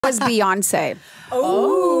Was Beyonce.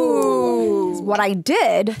 Oh. What I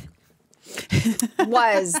did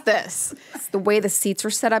was this. The way the seats were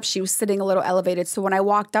set up, she was sitting a little elevated. So when I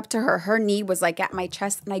walked up to her, her knee was like at my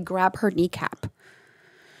chest and I grabbed her kneecap.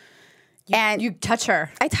 And you touch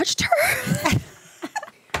her. I touched her.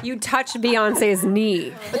 You touched Beyonce's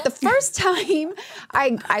knee. But the first time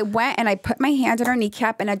I went and I put my hand on her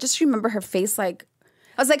kneecap and I just remember her face like,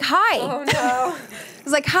 I was like, hi. Oh, no. I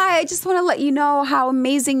was like, hi, I just want to let you know how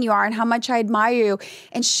amazing you are and how much I admire you.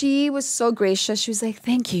 And she was so gracious. She was like,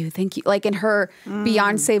 thank you, like in her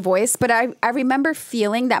Beyonce voice. But I remember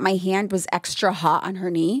feeling that my hand was extra hot on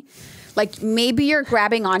her knee. Like maybe you're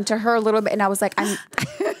grabbing onto her a little bit. And I was like,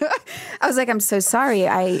 I'm so sorry.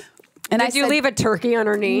 Did you leave a turkey on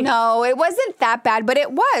her knee? No, it wasn't that bad, but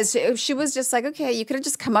it was. She was just like, okay, you could have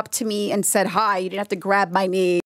just come up to me and said hi. You didn't have to grab my knee.